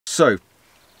So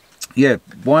yeah,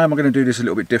 why am I going to do this a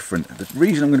little bit different? The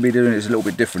reason I'm going to be doing it a little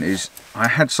bit different is I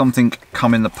had something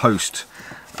come in the post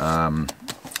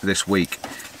this week,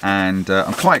 and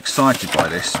I'm quite excited by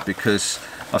this because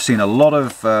I've seen a lot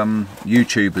of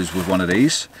YouTubers with one of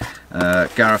these.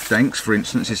 Gareth Danks, for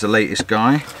instance, is the latest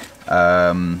guy.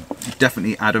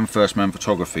 Definitely Adam First Man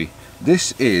Photography.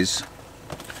 This is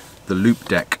the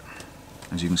Loupedeck,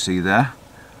 as you can see there,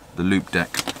 the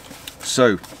Loupedeck.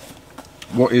 So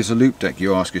what is a Loupedeck,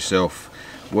 you ask yourself?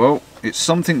 Well, it's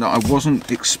something that I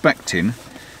wasn't expecting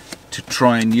to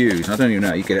try and use. I don't even know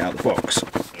how you get it out of the box.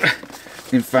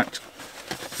 In fact,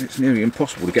 it's nearly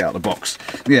impossible to get out of the box.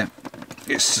 Yeah,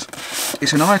 it's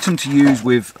an item to use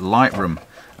with Lightroom.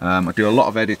 I do a lot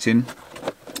of editing.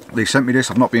 They sent me this.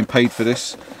 I've not been paid for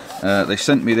this. They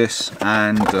sent me this,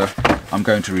 and I'm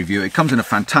going to review it. It comes in a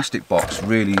fantastic box,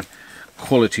 really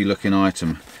quality looking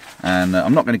item. And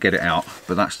I'm not going to get it out,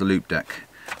 but that's the Loupedeck.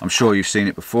 I'm sure you've seen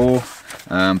it before.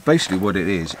 Basically what it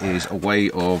is a way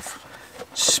of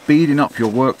speeding up your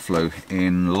workflow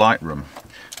in Lightroom.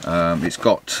 It's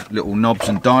got little knobs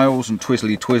and dials and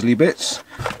twizzly bits,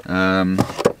 and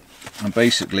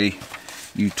basically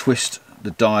you twist the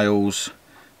dials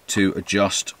to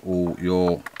adjust all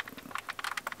your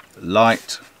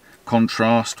light,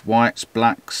 contrast, whites,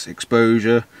 blacks,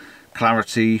 exposure,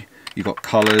 clarity. You've got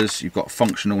colours, you've got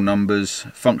functional numbers,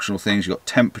 functional things, you've got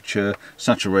temperature,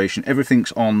 saturation,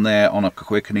 everything's on there on a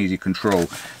quick and easy control.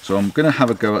 So I'm going to have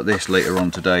a go at this later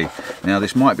on today. Now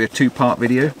this might be a two-part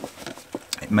video.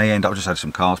 It may end up, I just had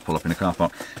some cars pull up in the car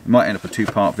park. It might end up a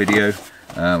two-part video,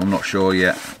 I'm not sure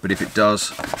yet, but if it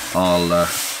does, I'll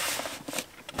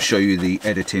show you the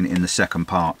editing in the second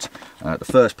part. The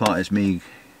first part is me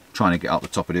trying to get up the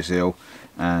top of this hill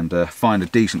and find a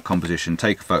decent composition,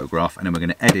 take a photograph, and then we're going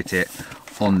to edit it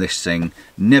on this thing.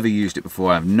 Never used it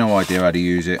before, I have no idea how to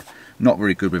use it, not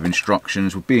very good with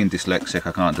instructions. With being dyslexic,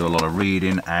 I can't do a lot of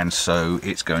reading, and so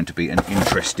it's going to be an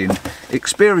interesting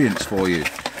experience for you.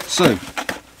 So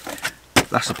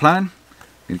that's the plan.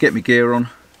 I'm going to get my gear on,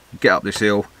 get up this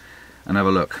hill and have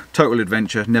a look. Total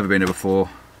adventure, never been here before.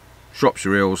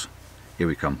 Shropshire Hills, here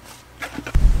we come.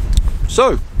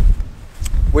 So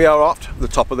we are at the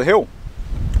top of the hill.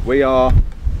 We are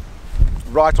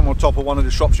right on the top of one of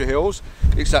the Shropshire Hills.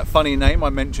 It's that funny name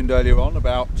I mentioned earlier on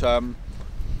about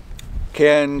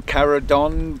Carradig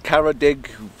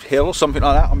Hill, something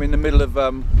like that. I'm in the middle of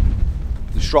the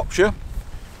Shropshire.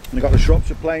 And I've got the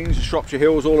Shropshire Plains, the Shropshire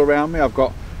Hills all around me. I've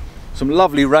got some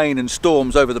lovely rain and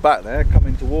storms over the back there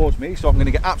coming towards me, so I'm going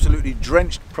to get absolutely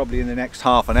drenched probably in the next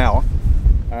half an hour.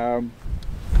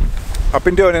 I've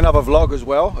been doing another vlog as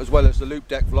well as the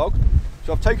Loupedeck vlog.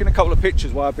 So I've taken a couple of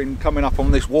pictures while I've been coming up on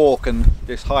this walk and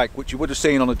this hike, which you would have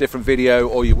seen on a different video,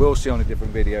 or you will see on a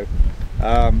different video.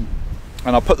 And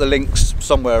I'll put the links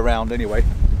somewhere around anyway.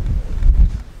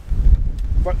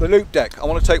 But the Loupedeck, I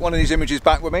want to take one of these images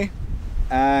back with me,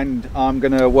 and I'm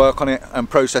going to work on it and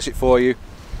process it for you.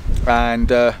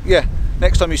 And yeah,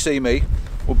 next time you see me,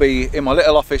 we'll be in my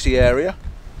little officey area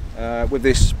with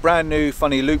this brand new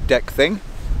funny Loupedeck thing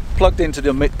plugged into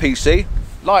the PC,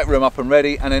 Lightroom up and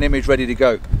ready, and an image ready to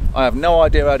go. I have no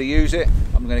idea how to use it.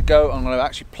 I'm going to go, I'm going to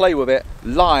actually play with it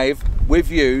live with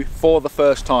you for the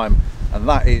first time, and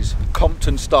that is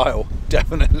Compton style,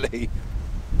 definitely.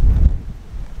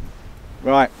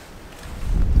 Right,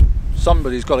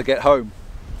 somebody's got to get home.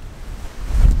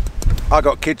 I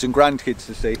got kids and grandkids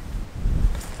to see.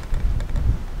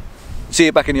 See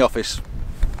you back in the office.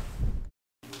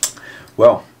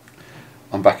 Well,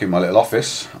 I'm back in my little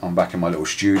office, I'm back in my little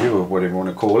studio, or whatever you want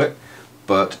to call it,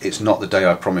 but it's not the day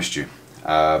I promised you.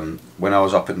 When I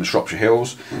was up in the Shropshire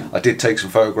Hills, I did take some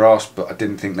photographs, but I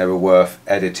didn't think they were worth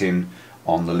editing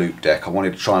on the Loupedeck. I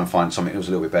wanted to try and find something that was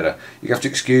a little bit better. You have to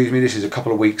excuse me, this is a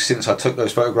couple of weeks since I took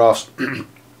those photographs.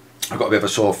 I've got a bit of a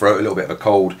sore throat, a little bit of a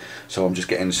cold, so I'm just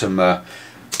getting some of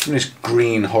this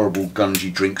green, horrible,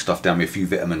 gungy drink stuff down with a few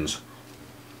vitamins.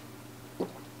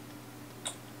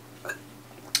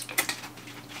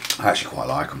 I actually quite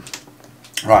like them.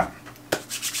 Right,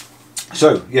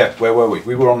 so yeah, where were we?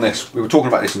 We were on this, we were talking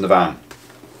about this in the van,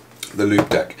 the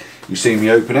Loupedeck. You see me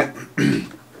open it.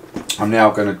 I'm now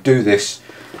going to do this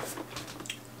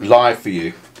live for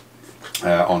you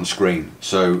on screen.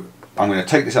 So I'm going to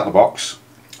take this out of the box,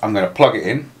 I'm going to plug it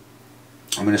in,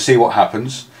 I'm going to see what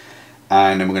happens,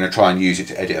 and then we're going to try and use it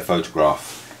to edit a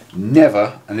photograph.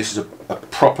 Never, and this is a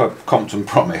proper Compton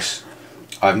promise,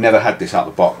 I've never had this out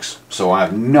of the box, so I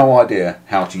have no idea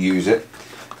how to use it.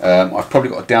 I've probably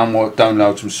got to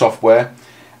download some software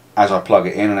as I plug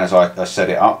it in and as I set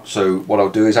it up. So what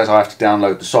I'll do is, as I have to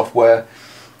download the software,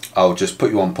 I'll just put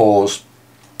you on pause,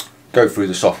 go through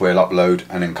the software, upload,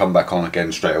 and then come back on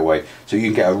again straight away. So you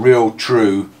can get a real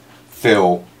true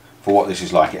feel for what this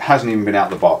is like. It hasn't even been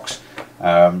out of the box.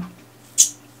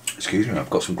 Excuse me, I've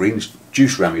got some green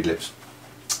juice around my lips.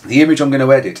 The image I'm going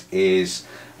to edit is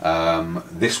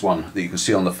this one that you can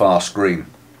see on the far screen.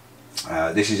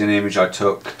 This is an image I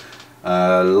took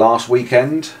last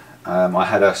weekend. I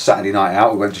had a Saturday night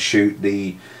out. We went to shoot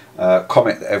the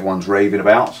comet that everyone's raving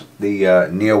about, the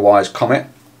Neowise comet.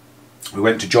 We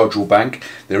went to Jodrell Bank.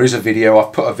 There is a video.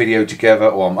 I've put a video together,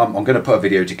 or I'm going to put a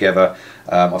video together.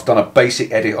 I've done a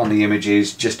basic edit on the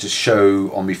images just to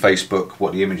show on my Facebook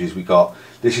what the images we got.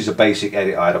 This is a basic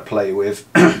edit I had to play with.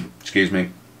 Excuse me.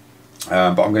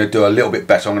 But I'm going to do a little bit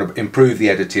better. I'm going to improve the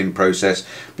editing process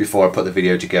before I put the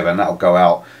video together, and that'll go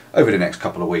out over the next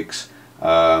couple of weeks.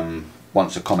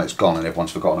 Once the comet's gone and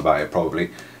everyone's forgotten about it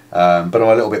probably. But I'm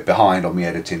a little bit behind on my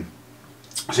editing.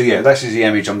 So yeah, this is the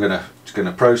image I'm going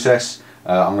to process.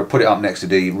 I'm going to put it up next to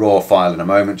the raw file in a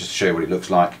moment just to show you what it looks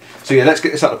like. So yeah, let's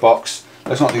get this out of the box.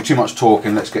 Let's not do too much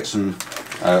talking. Let's get some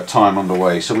time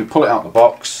underway. So we pull it out of the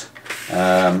box.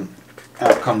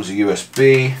 Out comes the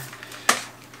USB.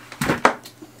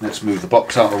 Let's move the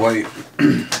box out of the way.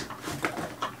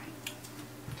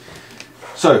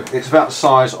 So it's about the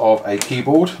size of a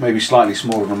keyboard, maybe slightly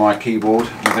smaller than my keyboard.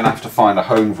 You're going to have to find a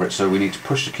home for it, so we need to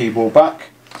push the keyboard back,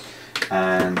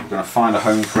 and we're going to find a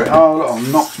home for it. Oh look,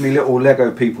 I've knocked me little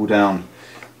Lego people down.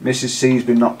 Mrs. C's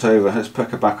been knocked over. Let's pick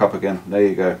her back up again. There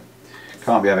you go.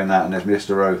 Can't be having that, and there's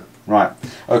Mr. O. Right,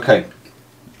 okay.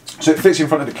 So it fits in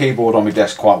front of the keyboard on my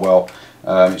desk quite well.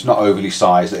 It's not overly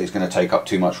sized that it's going to take up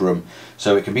too much room,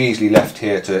 so it can be easily left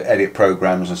here to edit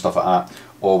programs and stuff like that,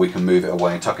 or we can move it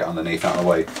away and tuck it underneath out of the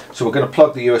way. So we're going to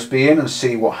plug the USB in and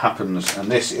see what happens,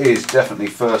 and this is definitely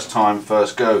first time,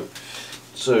 first go.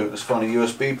 So let's find a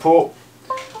USB port,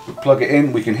 we plug it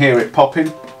in, we can hear it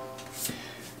popping.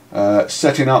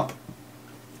 Setting up,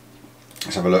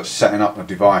 let's have a look, setting up the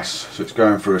device. So it's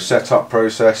going through a setup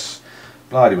process,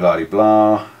 blah de blah de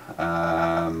blah.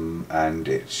 And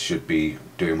it should be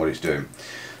doing what it's doing.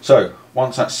 So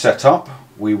once that's set up,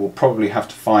 we will probably have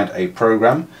to find a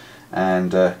program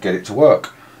and get it to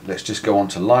work. Let's just go on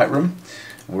to Lightroom.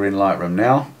 We're in Lightroom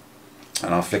now,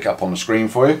 and I'll flick it up on the screen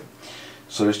for you.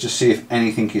 So let's just see if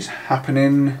anything is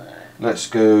happening. Let's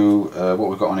go, what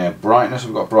we've got on here, brightness.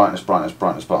 We've got brightness, brightness,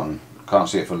 brightness button. Can't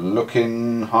see it for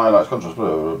looking, highlights, contrast,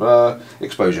 blah, blah, blah,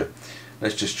 exposure.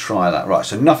 Let's just try that. Right,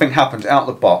 so nothing happens out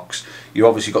the box. You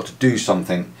obviously got to do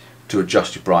something to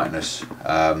adjust your brightness.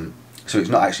 So it's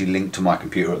not actually linked to my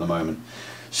computer at the moment.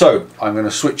 So I'm going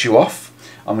to switch you off.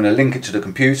 I'm going to link it to the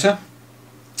computer,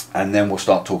 and then we'll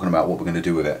start talking about what we're going to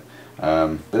do with it.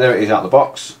 But there it is out the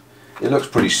box. It looks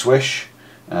pretty swish.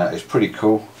 It's pretty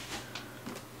cool.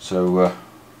 So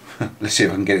let's see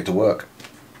if I can get it to work.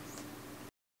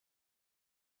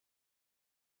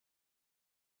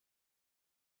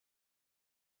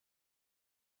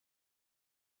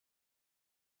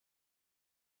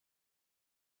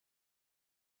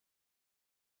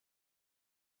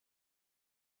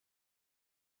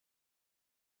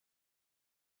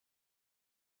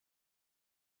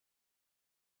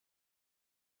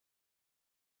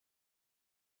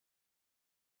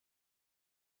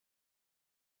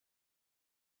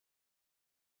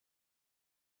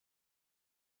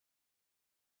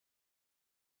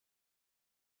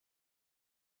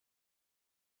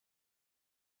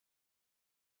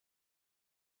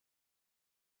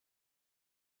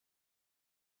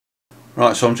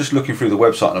 Right, so I'm just looking through the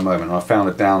website at the moment, and I found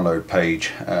a download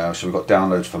page. So we've got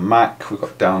downloads for Mac, we've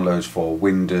got downloads for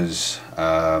Windows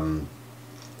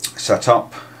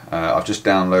setup. I've just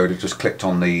downloaded, just clicked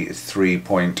on the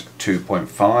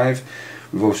 3.2.5.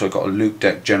 We've also got a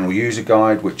Loupedeck general user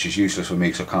guide, which is useless for me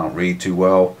because I can't read too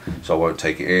well, so I won't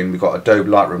take it in. We've got Adobe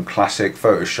Lightroom Classic,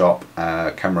 Photoshop,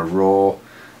 Camera Raw,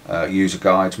 user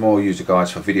guides, more user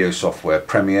guides for video software,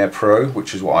 Premiere Pro,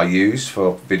 which is what I use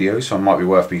for videos, so it might be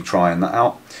worth me trying that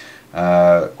out.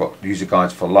 Got user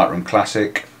guides for Lightroom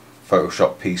Classic,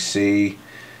 Photoshop PC,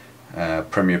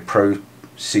 Premiere Pro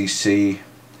CC,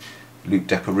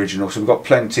 Loupedeck Original. So we've got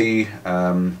plenty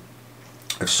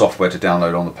of software to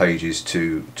download on the pages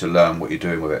to learn what you're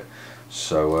doing with it.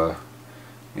 So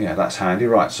yeah, that's handy.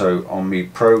 Right, so on the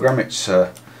program, it's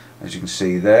as you can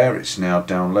see there, it's now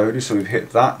downloaded, so we've hit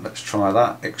that. Let's try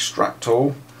that, extract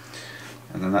all,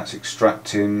 and then that's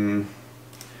extracting.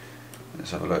 Let's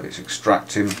have a look, it's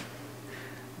extracting.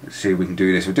 Let's see if we can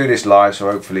do this. We'll do this live,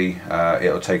 so hopefully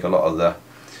it'll take a lot of the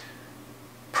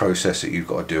process that you've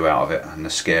got to do out of it and the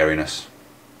scariness.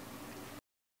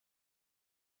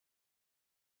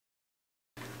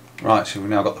 Right, so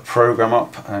we've now got the program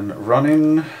up and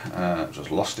running. Just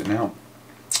lost it now.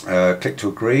 click to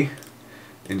agree,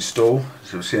 install.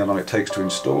 So we'll see how long it takes to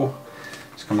install.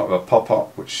 It's come up with a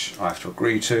pop-up which I have to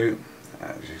agree to,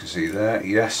 as you can see there,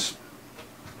 yes.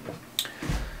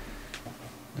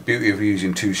 The beauty of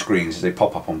using two screens is they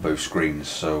pop up on both screens,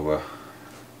 so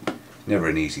never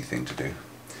an easy thing to do.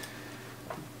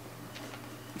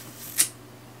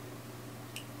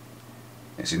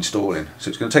 It's installing, so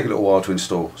it's going to take a little while to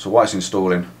install. So while it's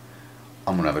installing,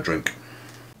 I'm going to have a drink.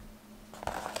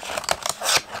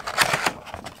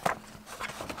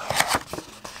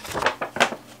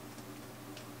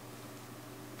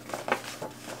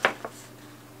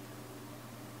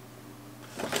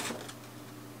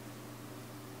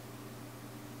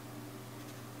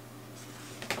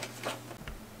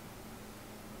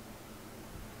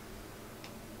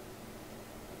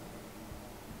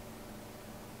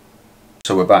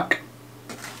 So we're back.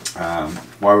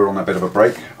 While we were on a bit of a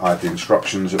break, I had the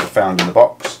instructions that were found in the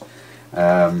box.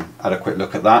 Had a quick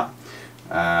look at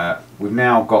that. We've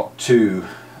now got to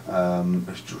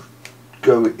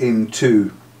go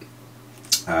into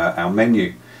our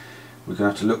menu. We're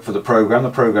going to have to look for the program. The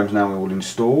program's now all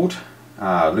installed.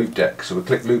 Loupedeck. So we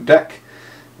click Loupedeck,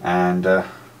 and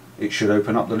it should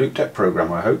open up the Loupedeck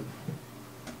program, I hope.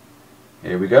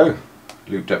 Here we go.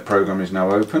 Loupedeck program is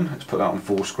now open. Let's put that on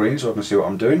full screen so I can see what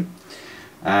I'm doing.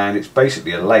 And it's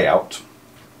basically a layout,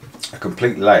 a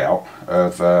complete layout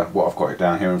of what I've got it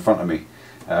down here in front of me.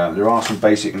 There are some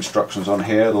basic instructions on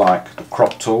here, like the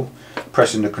crop tool,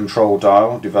 pressing the control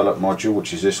dial, develop module,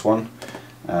 which is this one.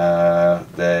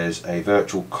 There's a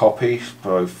virtual copy,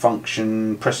 so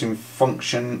function, pressing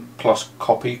function plus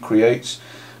copy creates.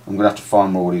 I'm going to have to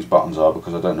find where all these buttons are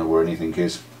because I don't know where anything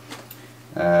is.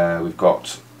 We've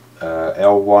got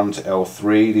L1 to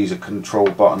L3, these are control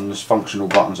buttons, functional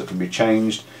buttons that can be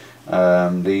changed.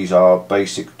 These are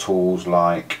basic tools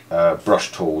like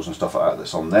brush tools and stuff like that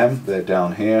that's on them. They're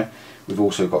down here. We've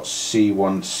also got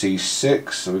C1 to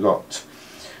C6, so we've got,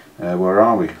 where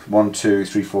are we? 1, 2,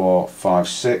 3, 4, 5,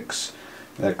 6.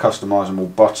 They're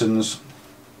customizable buttons,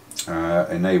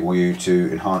 enable you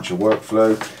to enhance your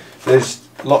workflow. There's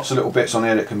lots of little bits on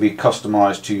here that can be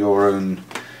customized to your own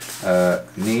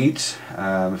needs.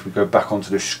 If we go back onto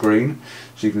the screen,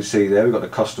 so you can see there we've got the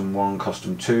custom 1,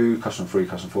 custom 2, custom 3,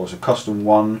 custom 4. So custom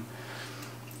 1,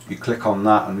 you click on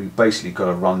that and we've basically got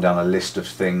to run down a list of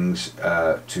things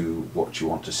to what you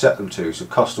want to set them to. So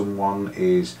custom 1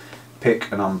 is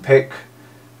pick and unpick,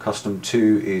 custom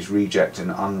 2 is reject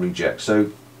and unreject.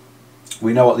 So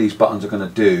we know what these buttons are going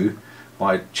to do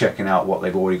by checking out what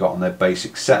they've already got on their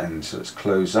basic settings. So let's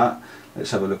close that.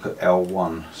 Let's have a look at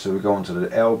L1. So we go on to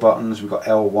the L buttons. We've got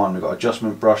L1, we've got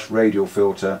adjustment brush, radial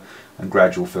filter and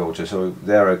gradual filter. So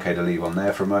they're okay to leave on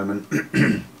there for a moment.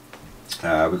 We've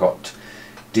got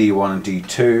D1 and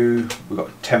D2. We've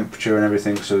got temperature and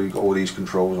everything. So you've got all these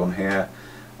controls on here.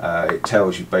 It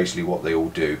tells you basically what they all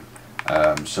do.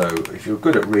 So if you're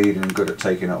good at reading and good at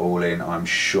taking it all in, I'm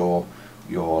sure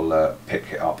you'll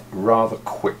pick it up rather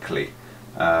quickly.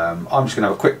 I'm just going to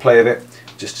have a quick play of it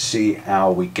just to see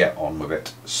how we get on with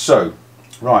it. So,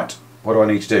 right, what do I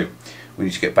need to do? We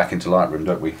need to get back into Lightroom,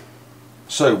 don't we?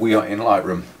 So we are in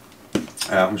Lightroom.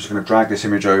 I'm just going to drag this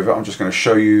image over. I'm just going to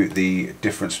show you the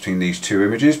difference between these two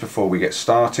images before we get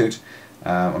started.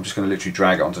 I'm just going to literally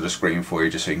drag it onto the screen for you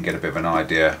just so you can get a bit of an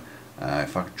idea.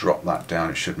 If I drop that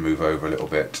down, it should move over a little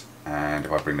bit, and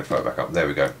if I bring the photo back up, there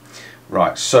we go.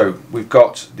 Right, so we've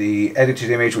got the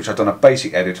edited image, which I've done a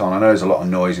basic edit on. I know there's a lot of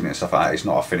noise in it and stuff like that. It's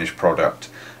not a finished product.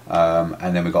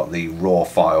 And then we've got the raw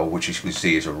file, which as you can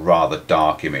see is a rather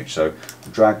dark image. So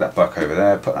drag that back over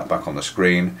there, put that back on the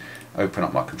screen, open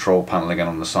up my control panel again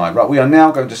on the side. Right, we are now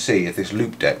going to see if this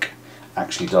Loupedeck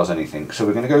actually does anything. So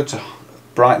we're going to go to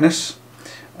brightness,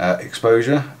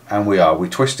 exposure, and we're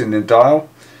twisting the dial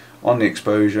on the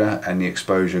exposure, and the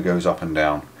exposure goes up and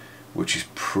down, which is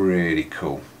pretty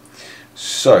cool.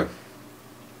 So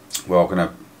we're going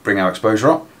to bring our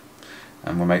exposure up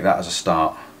and we'll make that as a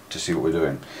start to see what we're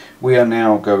doing. We are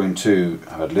now going to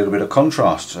have a little bit of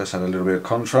contrast. So let's have a little bit of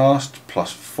contrast,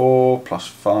 +4,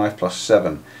 +5,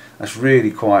 +7. That's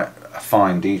really quite a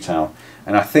fine detail,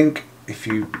 and I think if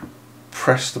you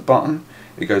press the button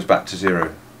it goes back to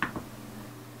 0.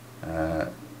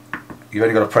 You've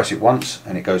only got to press it once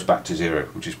and it goes back to 0,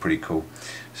 which is pretty cool.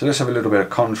 So let's have a little bit of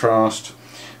contrast.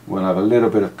 We'll have a little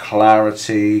bit of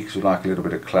clarity, because we like a little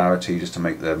bit of clarity just to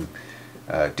make the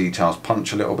details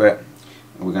punch a little bit.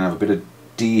 And we're going to have a bit of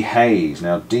dehaze.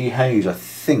 Now dehaze I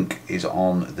think is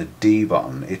on the D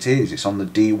button. It is, it's on the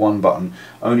D1 button,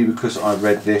 only because I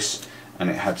read this and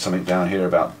it had something down here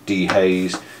about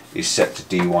dehaze is set to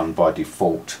D1 by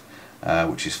default.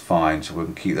 which is fine, so we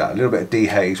can keep that. A little bit of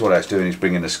dehaze, what that's doing is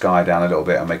bringing the sky down a little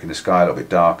bit and making the sky a little bit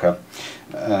darker.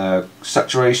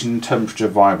 Saturation, temperature,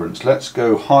 vibrance. Let's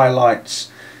go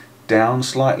highlights down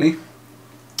slightly,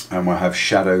 and we'll have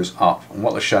shadows up. And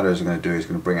what the shadows are going to do is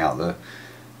going to bring out the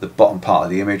bottom part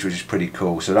of the image, which is pretty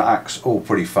cool. So that acts all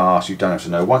pretty fast, you don't have to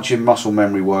know. Once your muscle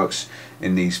memory works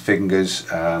in these fingers,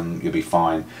 you'll be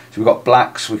fine. So we've got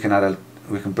blacks, we can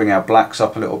bring our blacks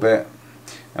up a little bit,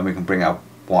 and we can bring our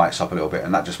whites up a little bit,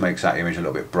 and that just makes that image a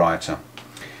little bit brighter.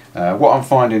 What I'm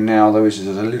finding now though is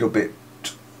it's a little bit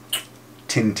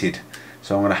tinted,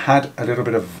 so I'm going to add a little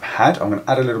bit of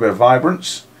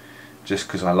vibrance, just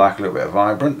because I like a little bit of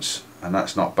vibrance, and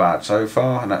that's not bad so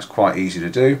far, and that's quite easy to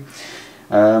do.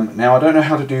 Now I don't know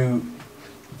how to do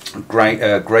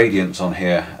gradients on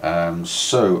here,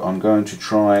 so I'm going to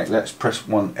try, let's press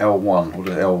L1. What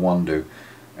does L1 do?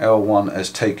 L1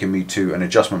 has taken me to an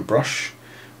adjustment brush,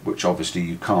 which obviously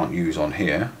you can't use on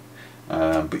here,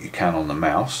 but you can on the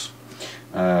mouse.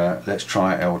 Let's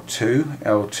try L2.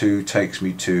 L2 takes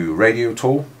me to radial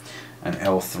tool, and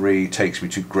L3 takes me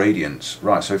to gradients.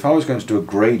 Right, so if I was going to do a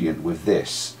gradient with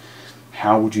this,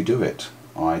 how would you do it?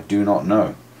 I do not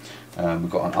know.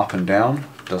 We've got an up and down.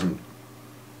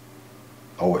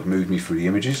 Oh, it moved me through the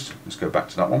images. Let's go back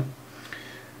to that one.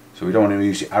 So we don't want to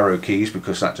use the arrow keys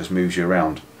because that just moves you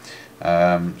around.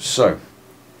 So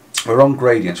we're on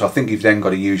gradient, so I think you've then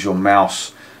got to use your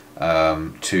mouse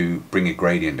to bring a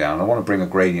gradient down. I want to bring a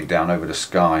gradient down over the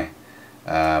sky,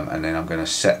 and then I'm going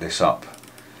to set this up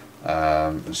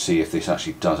and see if this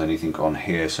actually does anything on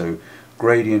here. So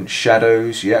gradient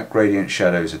shadows, yeah, gradient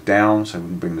shadows are down, so we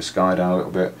can bring the sky down a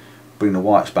little bit, bring the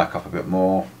whites back up a bit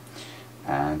more,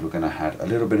 and we're going to add a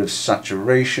little bit of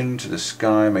saturation to the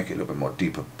sky, make it a little bit more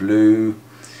deeper blue.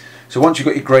 So once you've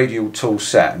got your gradient tool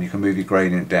set, and you can move your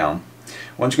gradient down,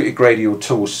 once you've got your gradient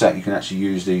tool set, you can actually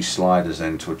use these sliders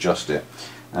then to adjust it.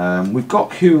 We've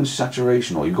got hue and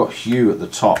saturation, or you've got hue at the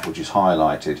top, which is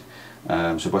highlighted.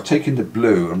 So by taking the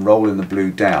blue and rolling the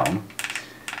blue down,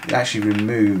 it actually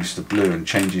removes the blue and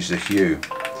changes the hue.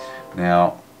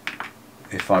 Now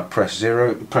if I press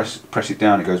 0, press it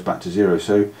down, it goes back to 0.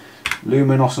 So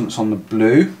luminescence on the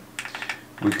blue,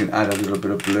 we can add a little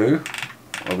bit of blue,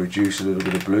 or reduce a little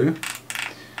bit of blue.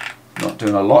 Not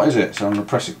doing a lot, is it? So I'm going to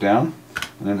press it down,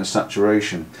 and then the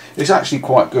saturation. It's actually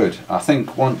quite good. I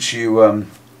think once you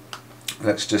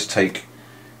let's just take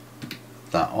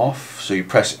that off. So you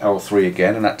press L3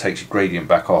 again, and that takes your gradient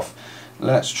back off.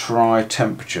 Let's try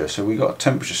temperature. So we got a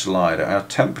temperature slider. Our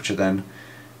temperature, then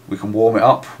we can warm it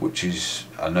up, which is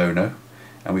a no-no,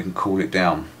 and we can cool it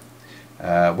down.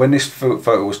 When this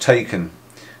photo was taken,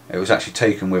 it was actually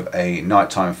taken with a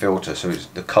nighttime filter, so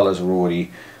the colours are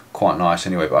already quite nice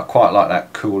anyway, but I quite like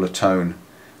that cooler tone.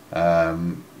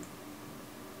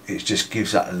 It just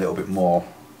gives that a little bit more,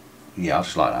 yeah, I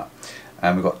just like that.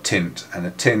 And we've got tint, and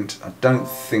the tint, I don't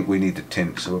think we need the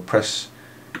tint, so we'll press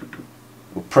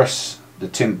the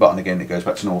tint button again, it goes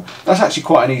back to normal. That's actually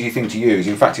quite an easy thing to use.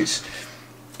 In fact, it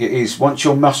is once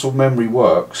your muscle memory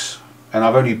works, and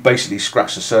I've only basically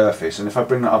scratched the surface, and if I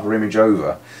bring that other image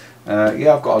over,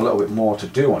 yeah, I've got a little bit more to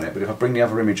do on it, but if I bring the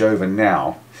other image over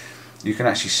now, you can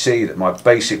actually see that my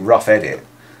basic rough edit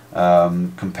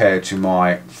compared to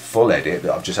my full edit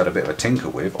that I've just had a bit of a tinker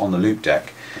with on the Loupedeck,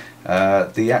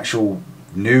 the actual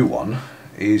new one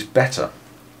is better.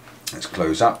 Let's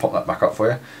close that, pop that back up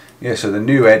for you. Yeah, so the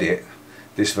new edit,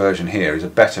 this version here, is a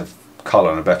better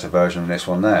colour and a better version than this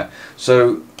one there.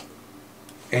 So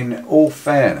in all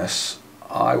fairness,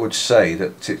 I would say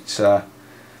that it's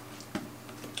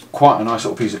quite a nice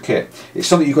little piece of kit. It's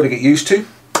something you've got to get used to.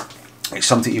 It's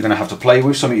something you're going to have to play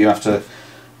with, something you have to,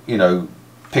 you know,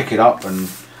 pick it up and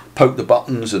poke the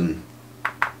buttons and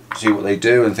see what they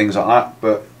do and things like that.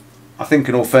 But I think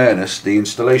in all fairness, the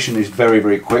installation is very,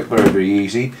 very quick, very, very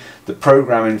easy. The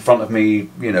program in front of me,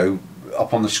 you know,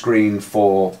 up on the screen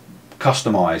for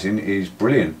customizing is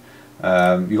brilliant.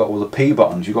 You've got all the P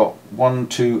buttons. You've got 1,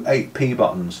 2, 8 P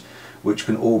buttons, which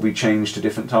can all be changed to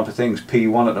different type of things.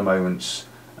 P1 at the moment's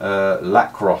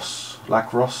lacrosse,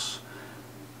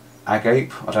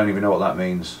 agape, I don't even know what that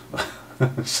means.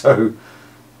 So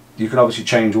you can obviously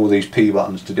change all these P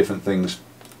buttons to different things,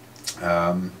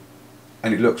 and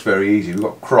it looks very easy. We've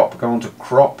got crop, go on to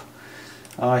crop.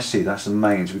 I see, that's the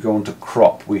main. So we go on to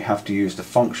crop, we have to use the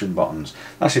function buttons.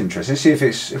 That's interesting. Let's see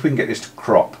if we can get this to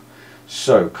crop.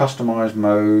 So customize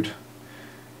mode,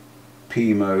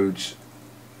 P modes.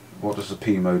 What does the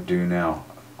P mode do now?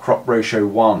 Crop ratio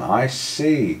 1, I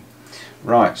see.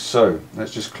 Right, so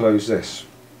let's just close this.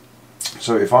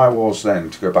 So if I was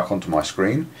then to go back onto my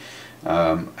screen,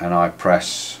 and I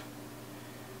press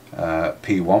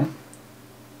P1,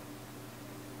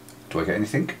 Do I get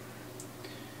anything?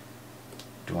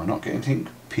 Do I not get anything?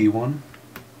 P1?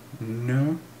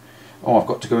 No. Oh, I've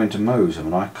got to go into modes,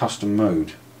 haven't I? Custom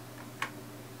mode.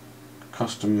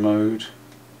 Custom mode.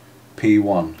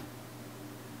 P1.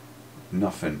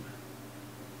 Nothing.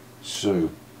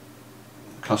 So,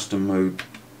 custom mode.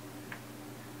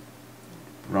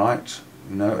 Right.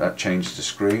 No, that changed the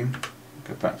screen.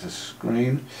 Go back to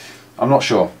screen. I'm not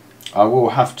sure. I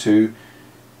will have to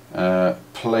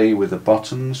play with the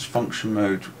buttons. Function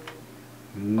mode.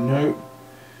 No.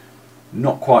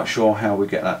 Not quite sure how we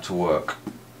get that to work.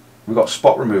 We've got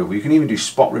spot removal. You can even do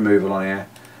spot removal on here.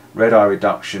 Red eye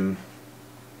reduction.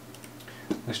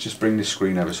 Let's just bring this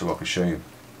screen over so I can show you.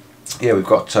 Yeah, we've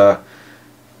got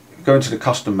go into the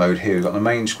custom mode here. We've got the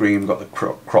main screen, we've got the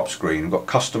crop screen, we've got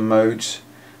custom modes,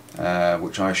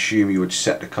 which I assume you would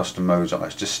set the custom modes up.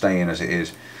 Let's just stay in as it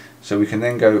is. So we can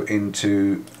then go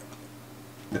into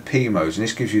the P modes, and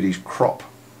this gives you these crop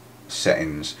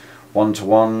settings: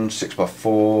 1:1,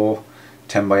 6:4,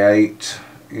 10:8,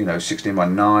 you know,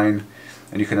 16:9,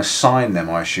 and you can assign them,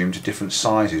 I assume, to different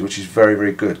sizes, which is very,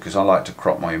 very good because I like to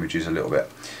crop my images a little bit.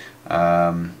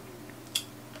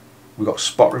 We've got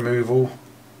spot removal.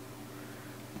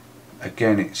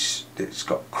 Again, it's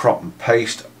got crop and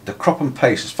paste. The crop and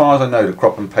paste, as far as I know, the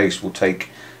crop and paste will take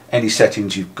any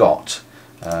settings you've got.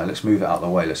 Let's move it out of the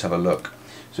way. Let's have a look.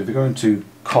 So if we go into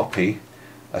copy,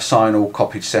 assign all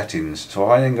copied settings. So if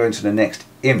I then go into the next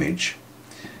image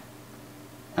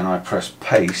and I press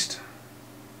paste,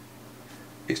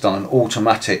 it's done an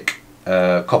automatic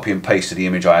copy and paste to the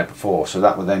image I had before. So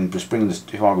that would then just bring this,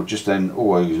 if I would just then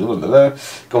always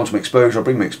go onto my exposure, I'll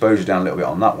bring my exposure down a little bit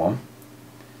on that one.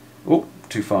 Oh,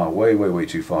 too far, way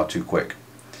too far, too quick.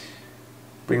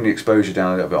 Bring the exposure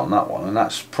down a little bit on that one, and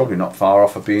that's probably not far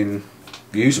off of being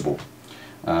usable.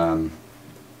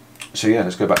 So yeah,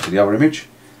 let's go back to the other image.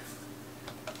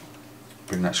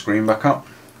 Bring that screen back up.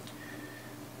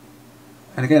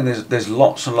 And again, there's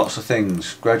lots and lots of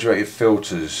things. Graduated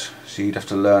filters. So you'd have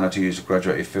to learn how to use the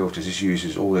graduated filters. This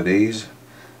uses all of these.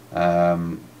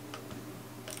 I'm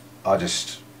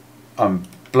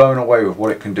blown away with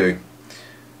what it can do.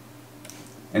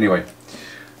 Anyway,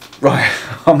 right,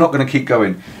 I'm not going to keep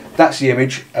going. That's the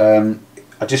image.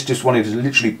 I just wanted to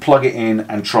literally plug it in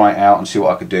and try it out and see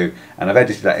what I could do. And I've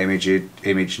edited that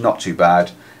image not too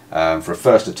bad for a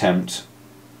first attempt.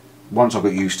 Once I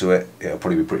get used to it, it'll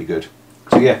probably be pretty good.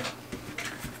 So yeah,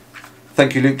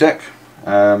 thank you, Loupedeck.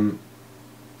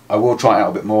 I will try it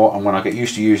out a bit more, and when I get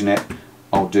used to using it,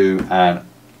 I'll do an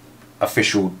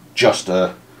official, just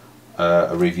a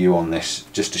review on this,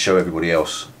 just to show everybody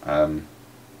else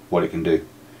what it can do.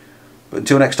 But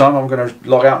until next time, I'm going to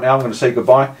log out now. I'm going to say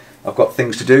goodbye. I've got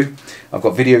things to do. I've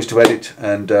got videos to edit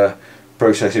and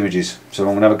process images. So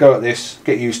I'm going to have a go at this,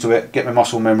 get used to it, get my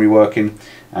muscle memory working,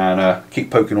 and keep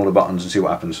poking all the buttons and see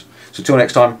what happens. So until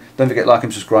next time, don't forget to like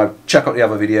and subscribe. Check out the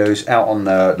other videos out on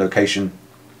location,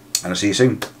 and I'll see you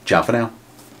soon. Ciao for now.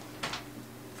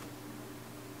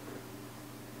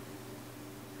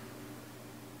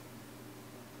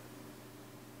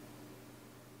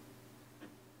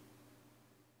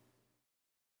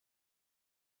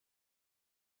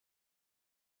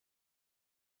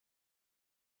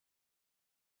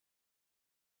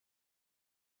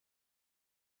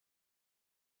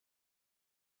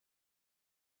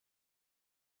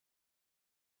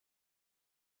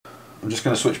 I'm just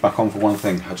going to switch back on for one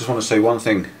thing. I just want to say one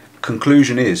thing.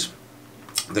 Conclusion is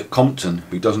that Compton,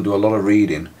 who doesn't do a lot of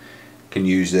reading, can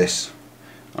use this.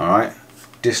 Alright?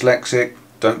 Dyslexic,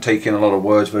 don't take in a lot of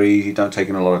words very easy, don't take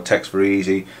in a lot of text very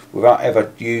easy. Without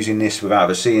ever using this, without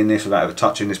ever seeing this, without ever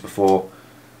touching this before,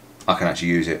 I can actually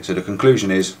use it. So the conclusion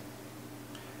is,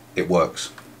 it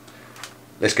works.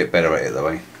 Let's get better at it though,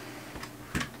 eh?